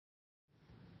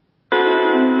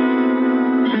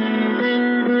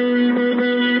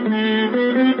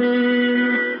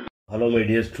my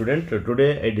dear student.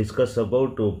 Today I discuss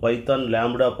about Python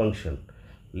lambda function.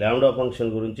 Lambda function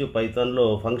గురించి Python లో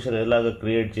function ఎలాగా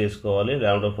create చేసుకోవాలి,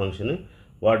 lambda function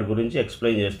వాటి గురించి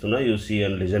ఎక్స్ప్లెయిన్ చేస్తున్నా. You see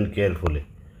and listen carefully.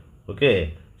 Okay,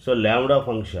 so lambda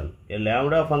function. A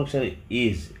lambda function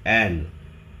is an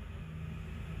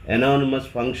anonymous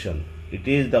function. It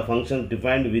is the function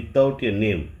defined without a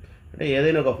name. అంటే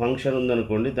ఏదైనా ఒక ఫంక్షన్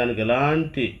ఉందనుకోండి, దానికి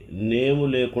ఎలాంటి నేమ్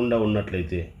లేకుండా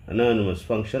ఉన్నట్లయితే అనానిమస్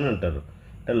ఫంక్షన్ అంటారు,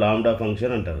 అంటే లాంబ్డా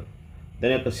ఫంక్షన్ అంటారు.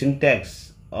 దాని యొక్క syntax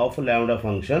of lambda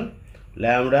function,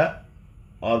 lambda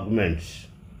arguments,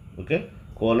 okay,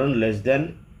 colon less than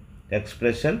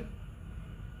expression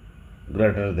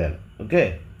greater than. Okay,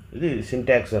 ఇది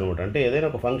సింటాక్స్ అనమాట. అంటే ఏదైనా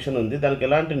ఒక ఫంక్షన్ ఉంది, దానికి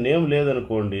ఎలాంటి నేమ్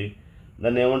లేదనుకోండి,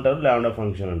 దాన్ని ఏమంటారు, లాంబ్డా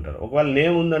ఫంక్షన్ అంటారు. ఒకవేళ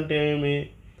నేమ్ ఉందంటే ఏమి,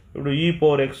 ఇప్పుడు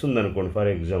e⁴x ఉందనుకోండి, ఫర్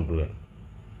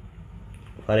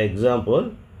ఎగ్జాంపుల్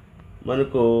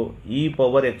మనకు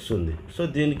e⁴x ఉంది. సో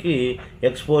దీనికి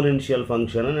ఎక్స్పోనెన్షియల్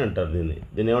ఫంక్షన్ అని అంటారు.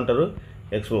 దీన్ని ఏమంటారు,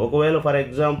 ఒకవేళ for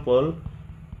example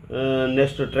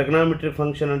next trigonometric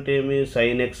function అంటే ఏమి,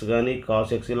 sin x కానీ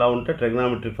cos x ఇలా ఉంటే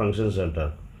ట్రిగ్నామెట్రిక్ ఫంక్షన్స్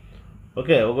అంటారు.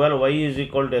 ఓకే, ఒకవేళ y =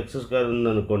 x²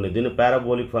 ఉందనుకోండి, దీన్ని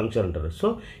పారాబోలిక్ ఫంక్షన్ అంటారు. సో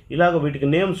ఇలాగ వీటికి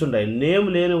నేమ్స్ ఉన్నాయి. నేమ్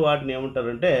లేని వాటిని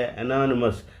ఏమంటారంటే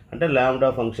అనానిమస్, అంటే లాంబ్డా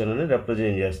ఫంక్షన్ అని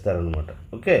రిప్రజెంట్ చేస్తారనమాట.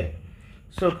 ఓకే,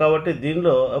 సో కాబట్టి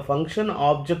దీనిలో function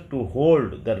object to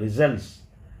hold the results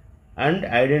and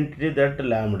identity that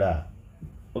lambda.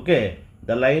 Okay,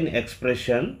 the line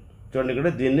expression చూడండి,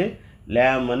 ఇక్కడ దీన్ని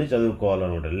ల్యామ్ అని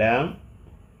చదువుకోవాలన్నమాట. ల్యామ్,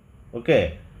 okay,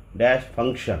 dash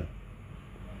function.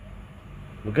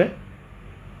 Okay,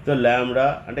 so lambda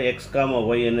అంటే x,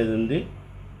 y అనేది ఉంది,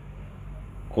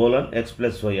 కోలన్ x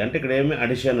 + y, అంటే ఇక్కడ ఏమి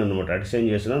అడిషన్ అనమాట. అడిషన్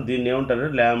చేసినాం. దీన్ని ఏమంటారు,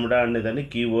 లాంబ్డా అనేదాన్ని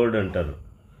కీవర్డ్ అంటారు.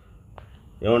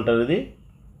 ఏమంటారు, ఇది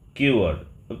keyword.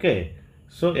 Okay,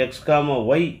 so x,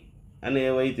 y అని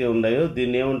ఏవైతే ఉన్నాయో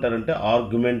దీన్ని ఏమంటారంటే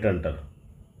ఆర్గ్యుమెంట్ అంటారు.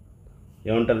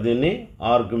 ఏమంటారు దీన్ని,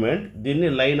 ఆర్గ్యుమెంట్.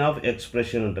 దీన్ని లైన్ ఆఫ్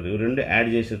ఎక్స్ప్రెషన్ అంటారు. ఇవి రెండు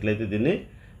యాడ్ చేసినట్లయితే దీన్ని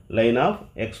లైన్ ఆఫ్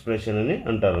ఎక్స్ప్రెషన్ అని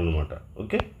అంటారు అనమాట.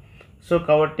 ఓకే, సో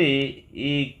కాబట్టి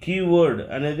ఈ కీవర్డ్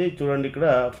అనేది చూడండి, ఇక్కడ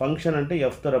ఫంక్షన్ అంటే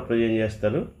ఎఫ్తో రిప్రజెంట్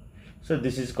చేస్తారు. So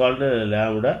this is called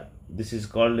lambda, this is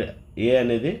called a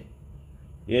అనేది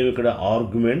ఏమి ఇక్కడ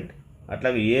ఆర్గ్యుమెంట్,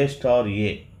 అట్లాగే A*A,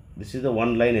 this is the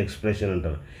one line expression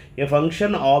అంటారు. ఏ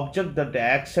function object that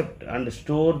accept and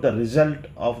store the result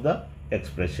of the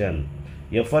expression.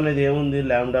 F అనేది ఏముంది,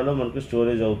 లాంబ్డాలో మనకు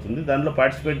స్టోరేజ్ అవుతుంది. దాంట్లో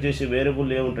పార్టిసిపేట్ చేసే వేరియబుల్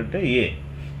ఏముంటుంటే ఏ.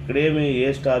 ఇక్కడ ఏమి A*A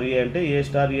అంటే,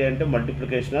 A*A అంటే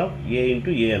మల్టిప్లికేషన్ ఆఫ్ A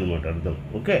 × A అనమాట అర్థం.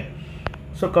 ఓకే,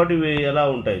 సో కాబట్టి ఇవి ఎలా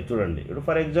ఉంటాయి చూడండి. ఇప్పుడు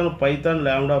for example Python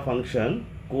lambda function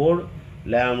code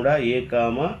lambda A,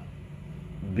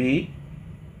 B,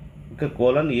 okay,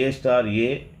 colon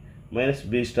A*A minus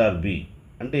B*B,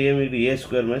 అంటే ఏమి, ఇది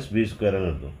A² - B² అని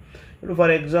అర్థం. ఇప్పుడు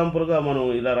ఫర్ ఎగ్జాంపుల్గా మనం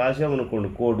ఇలా రాసామనుకోండి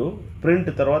కోడు, ప్రింట్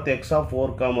తర్వాత x4,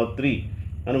 3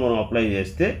 అని మనం అప్లై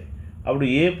చేస్తే, అప్పుడు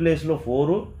A ప్లేస్లో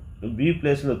 4, B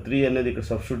ప్లేస్లో 3 అనేది ఇక్కడ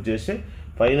సబ్స్టిట్యూట్ చేస్తే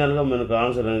ఫైనల్గా మనకు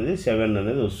ఆన్సర్ అనేది 7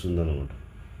 అనేది వస్తుంది అనమాట.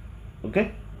 ఓకే,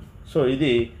 సో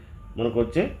ఇది మనకు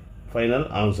వచ్చే ఫైనల్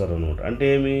ఆన్సర్ అనమాట. అంటే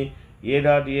ఏమి,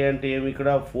 A.A అంటే ఏమి, ఇక్కడ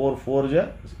 4 4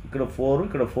 ఇక్కడ 4,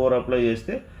 ఇక్కడ 4 అప్లై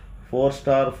చేస్తే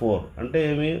 4*4 అంటే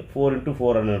ఏమి, 4 ×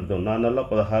 4 అని అర్థం. 4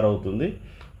 16 అవుతుంది.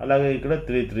 అలాగే ఇక్కడ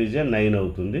 3 3 9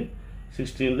 అవుతుంది.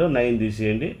 16లో 9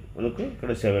 తీసేయండి, మనకు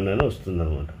ఇక్కడ 7 అని వస్తుంది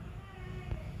అనమాట.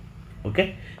 ఓకే,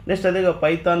 నెక్స్ట్ అదేగా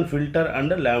Python filter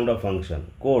and lambda function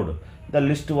code. The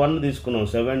list 1 తీసుకున్నాం,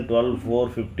 7 12 4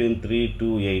 15 3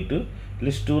 2 8.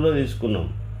 లిస్ట్ 2లో తీసుకున్నాం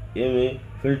ఏమి,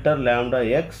 filter lambda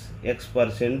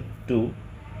x%2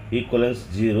 =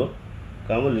 0,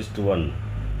 list 1.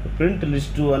 Print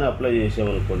list 2 అని అప్లై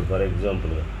చేసామనుకోండి ఫర్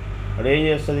ఎగ్జాంపుల్గా, అక్కడ ఏం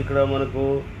చేస్తుంది, ఇక్కడ మనకు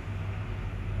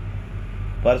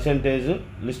పర్సెంటేజ్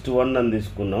లిస్ట్ 1 అని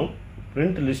తీసుకున్నాం,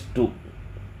 ప్రింట్ లిస్ట్ 2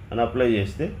 అని అప్లై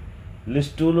చేస్తే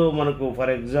లిస్ట్ 2లో మనకు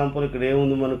ఫర్ ఎగ్జాంపుల్ ఇక్కడ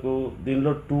ఏముంది, మనకు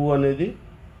దీనిలో 2 అనేది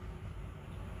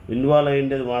ఇన్వాల్వ్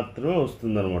అయ్యేది మాత్రమే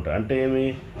వస్తుంది అనమాట. అంటే ఏమి,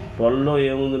 12లో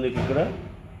ఏముంది నీకు, ఇక్కడ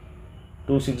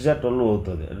 2 6 12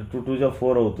 అవుతుంది, అంటే 2 2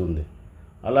 4 అవుతుంది.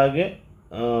 అలాగే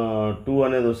 2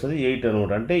 అనేది వస్తుంది 8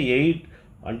 అనమాట. అంటే 8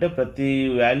 అంటే ప్రతి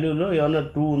వాల్యూలో ఏమన్నా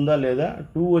 2 ఉందా లేదా,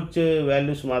 2 వచ్చే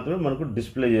వాల్యూస్ మాత్రమే మనకు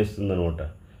డిస్ప్లే చేస్తుంది అనమాట,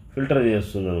 ఫిల్టర్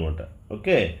చేస్తుంది అనమాట.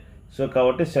 ఓకే, సో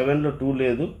కాబట్టి 7లో 2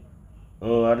 లేదు,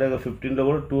 అలాగే 15లో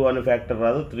కూడా 2 అనే ఫ్యాక్టర్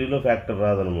రాదు, 3లో ఫ్యాక్టర్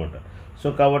రాదనమాట. సో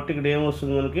కాబట్టి ఇక్కడ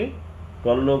ఏమొస్తుంది మనకి,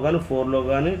 12లో కానీ 4లో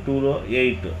కానీ 2లో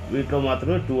 8 వీటిలో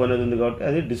మాత్రమే 2 అనేది ఉంది కాబట్టి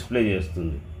అది డిస్ప్లే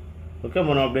చేస్తుంది. ఓకే,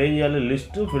 మనం అప్పుడు ఏం చేయాలి,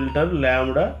 list filter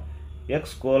lambda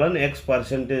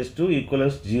x:x%2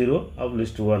 = 0 of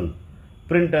list 1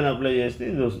 print అని అప్లై చేస్తే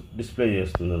ఇది డిస్ప్లే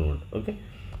చేస్తుంది అనమాట. ఓకే,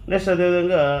 నెక్స్ట్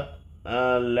అదేవిధంగా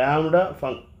లాంబ్డా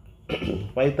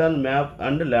పైథాన్ మ్యాప్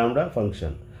అండ్ ల్యాండా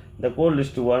ఫంక్షన్ ద కోడ్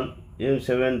లిస్ట్ 1 ఏం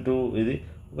 7 2 ఇది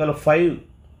ఒకవేళ 5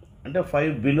 అంటే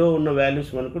 5 బిలో ఉన్న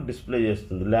వాల్యూస్ మనకు డిస్ప్లే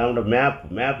చేస్తుంది. ల్యాండా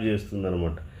మ్యాప్ చేస్తుంది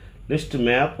అనమాట. లిస్ట్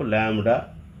మ్యాప్ ల్యాండా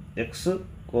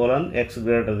x:x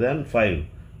గ్రేటర్ దాన్ 5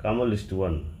 కామ లిస్ట్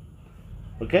 1.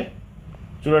 ఓకే,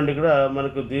 చూడండి ఇక్కడ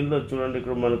మనకు దీనిలో చూడండి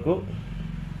ఇక్కడ మనకు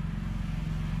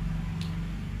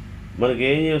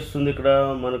ఏం చేస్తుంది ఇక్కడ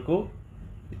మనకు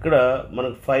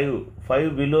 5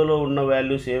 బిలోలో ఉన్న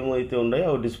వాల్యూస్ ఏమైతే ఉన్నాయో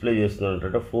అవి డిస్ప్లే చేస్తుంది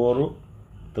అనమాట. 4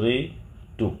 3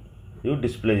 2 ఇవి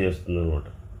డిస్ప్లే చేస్తుంది అనమాట.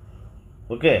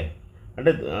 ఓకే,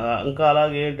 అంటే ఇంకా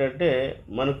అలాగే ఏంటంటే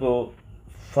మనకు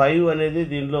 5 అనేది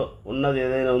దీనిలో ఉన్నది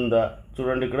ఏదైనా ఉందా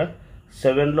చూడండి. ఇక్కడ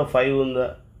 7లో 5 ఉందా,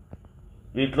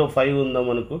 వీటిలో 5 ఉందా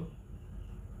మనకు,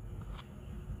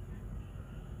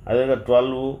 అదేగా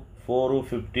 12 4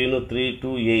 15 3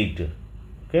 2 8.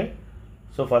 ఓకే,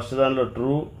 సో ఫస్ట్ దానిలో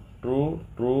ట్రూ ట్రూ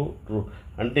ట్రూ ట్రూ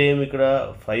అంటే ఏమి ఇక్కడ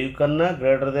 5 కన్నా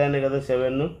గ్రేటర్ దాన్ కదా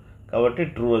 7 కాబట్టి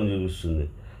ట్రూ అని చూపిస్తుంది.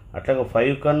 అట్లాగే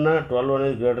 5 కన్నా 12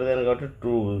 అనేది గ్రేటర్ దాన్ కాబట్టి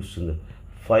ట్రూ చూపిస్తుంది.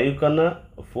 5 కన్నా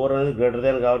 4 అనేది గ్రేటర్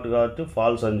దాన్ కాబట్టి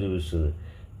ఫాల్స్ అని చూపిస్తుంది.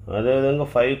 అదేవిధంగా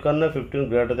 5 కన్నా 15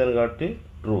 గ్రేటర్ దాన్ కాబట్టి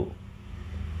ట్రూ.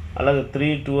 అలాగే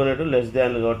 3 2 అనేది లెస్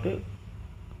దాన్ కాబట్టి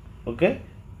ఓకే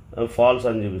ఫాల్స్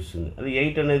అని చూపిస్తుంది. అది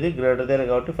 8 అనేది గ్రేటర్ దాన్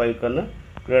కాబట్టి 5 కన్నా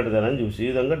గ్రేటర్ దాన్ అని చూపిస్తుంది. ఈ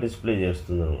విధంగా డిస్ప్లే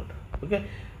చేస్తుంది అనమాట. ఓకే,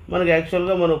 మనకి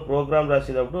యాక్చువల్గా మనం ప్రోగ్రామ్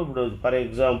రాసేటప్పుడు ఇప్పుడు ఫర్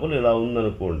ఎగ్జాంపుల్ ఇలా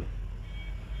ఉందనుకోండి.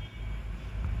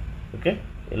 ఓకే,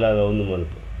 ఇలాగ ఉంది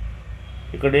మనకు.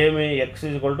 ఇక్కడ ఏమి x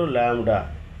 = ల్యాండా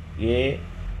a,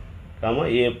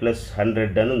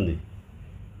 a+100 అని ఉంది.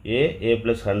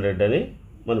 a+100 అని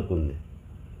మనకు ఉంది.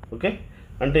 ఓకే,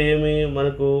 అంటే ఏమి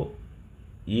మనకు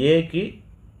ఏకి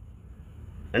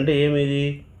అంటే ఏమి ఇది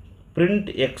ప్రింట్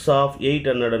x(8)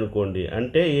 అన్నాడు అనుకోండి.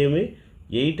 అంటే ఏమి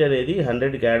 8 అనేది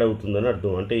 100కి యాడ్ అవుతుందని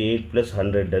అర్థం. అంటే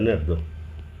 8+100 అని అర్థం.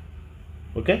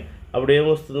 ఓకే, అప్పుడు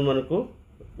ఏమొస్తుంది మనకు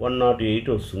 108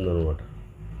 వస్తుంది అనమాట.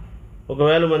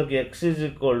 ఒకవేళ మనకి x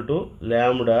 =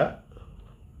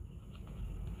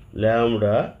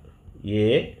 ల్యాండా a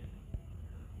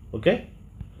ఓకే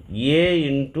a ×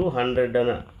 100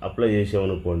 అని అప్లై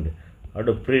చేసామనుకోండి.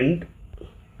 అటు ప్రింట్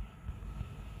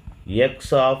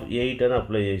x(8) అని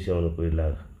అప్లై చేసామనుకో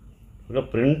ఇలాగ. Okay,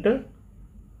 print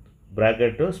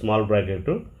bracket small bracket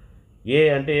a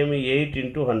అంటే ఏమి 8 ×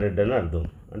 100 అని అర్థం.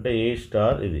 అంటే A*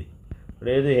 ఇది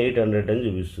ఏది 800 అని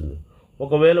చూపిస్తుంది.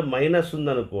 ఒకవేళ మైనస్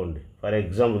ఉందనుకోండి, ఫర్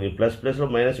ఎగ్జాంపుల్ ఈ ప్లస్లో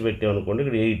మైనస్ పెట్టామనుకోండి.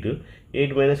 ఇక్కడ 8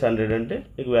 - 100 అంటే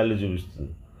మీకు వాల్యూ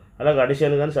చూపిస్తుంది. అలాగే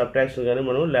అడిషన్ కానీ సబ్ట్రాక్షన్ కానీ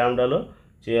మనం ల్యాండాలో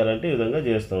చేయాలంటే ఈ విధంగా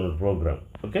చేస్తాం ప్రోగ్రామ్.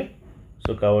 ఓకే,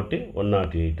 సో కాబట్టి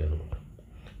 108 అనమాట.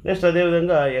 నెక్స్ట్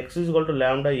అదేవిధంగా x =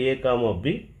 ల్యాండా a, b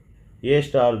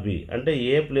a*b అంటే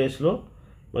ఏ ప్లేస్లో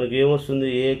మనకి ఏమొస్తుంది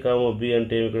a, b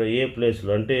అంటే ఇక్కడ ఏ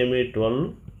ప్లేస్లో అంటే ఏమి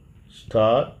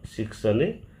 12*6 అని.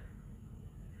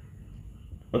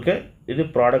 ఓకే, ఇది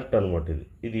ప్రోడక్ట్ అనమాట.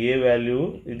 ఇది ఏ వాల్యూ,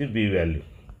 ఇది b వాల్యూ.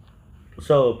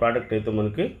 సో ప్రోడక్ట్ అయితే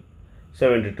మనకి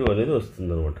 72 అనేది వస్తుంది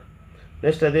అనమాట.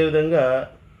 నెక్స్ట్ అదేవిధంగా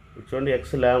చూడండి x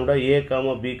ల్యాండా a,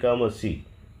 b, c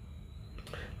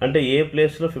అంటే ఏ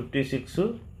ప్లేస్లో 56,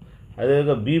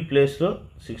 అదేవిధంగా బి ప్లేస్లో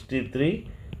 63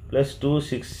 +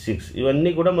 266. ఇవన్నీ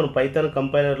కూడా మనం పైథాన్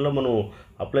కంపైలర్లో మనం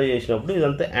అప్లై చేసినప్పుడు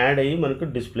ఇదంతా యాడ్ అయ్యి మనకు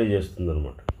డిస్ప్లే చేస్తుంది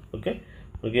అనమాట. ఓకే,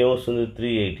 మనకి ఏమొస్తుంది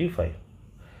 385.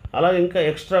 అలాగే ఇంకా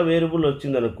ఎక్స్ట్రా వేరియబుల్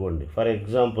వచ్చింది అనుకోండి. ఫర్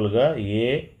ఎగ్జాంపుల్గా ఏ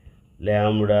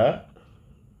ల్యాండా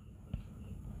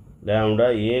a,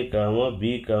 b,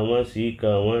 c,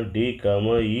 d, e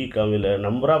ఇలా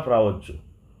నంబర్ ఆఫ్ రావచ్చు.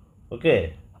 ఓకే,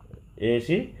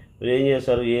 వేసి మీరు ఏం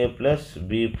చేస్తారు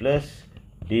a+b+d+e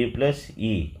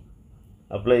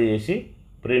అప్లై చేసి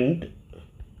ప్రింట్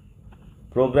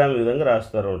ప్రోగ్రామ్ ఈ విధంగా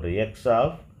రాస్తారు అనమాట.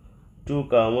 x(2,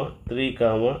 3,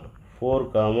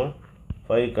 4,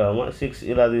 5, 6)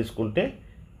 ఇలా తీసుకుంటే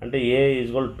అంటే a =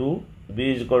 2, b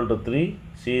 = 3,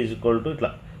 c = ఇట్లా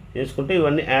చేసుకుంటే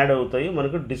ఇవన్నీ యాడ్ అవుతాయి,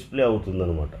 మనకు డిస్ప్లే అవుతుంది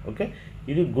అనమాట. ఓకే,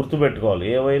 ఇది గుర్తుపెట్టుకోవాలి.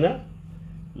 ఏవైనా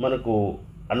మనకు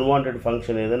అన్వాంటెడ్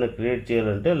ఫంక్షన్ ఏదైనా క్రియేట్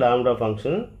చేయాలంటే ల్యాండా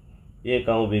ఫంక్షన్ a,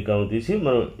 b తీసి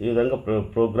మనం ఈ విధంగా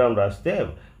ప్రోగ్రామ్ రాస్తే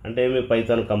అంటే ఏమి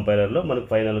పైథాన్ కంపైలర్లో మనకు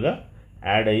ఫైనల్గా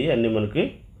యాడ్ అయ్యి అన్నీ మనకి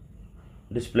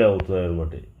డిస్ప్లే అవుతాయి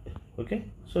అనమాట. Okay,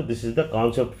 so this is the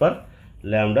concept for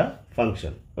ల్యాండా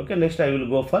function. Okay, next I will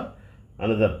go for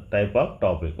another type of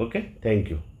topic. Okay, thank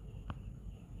you.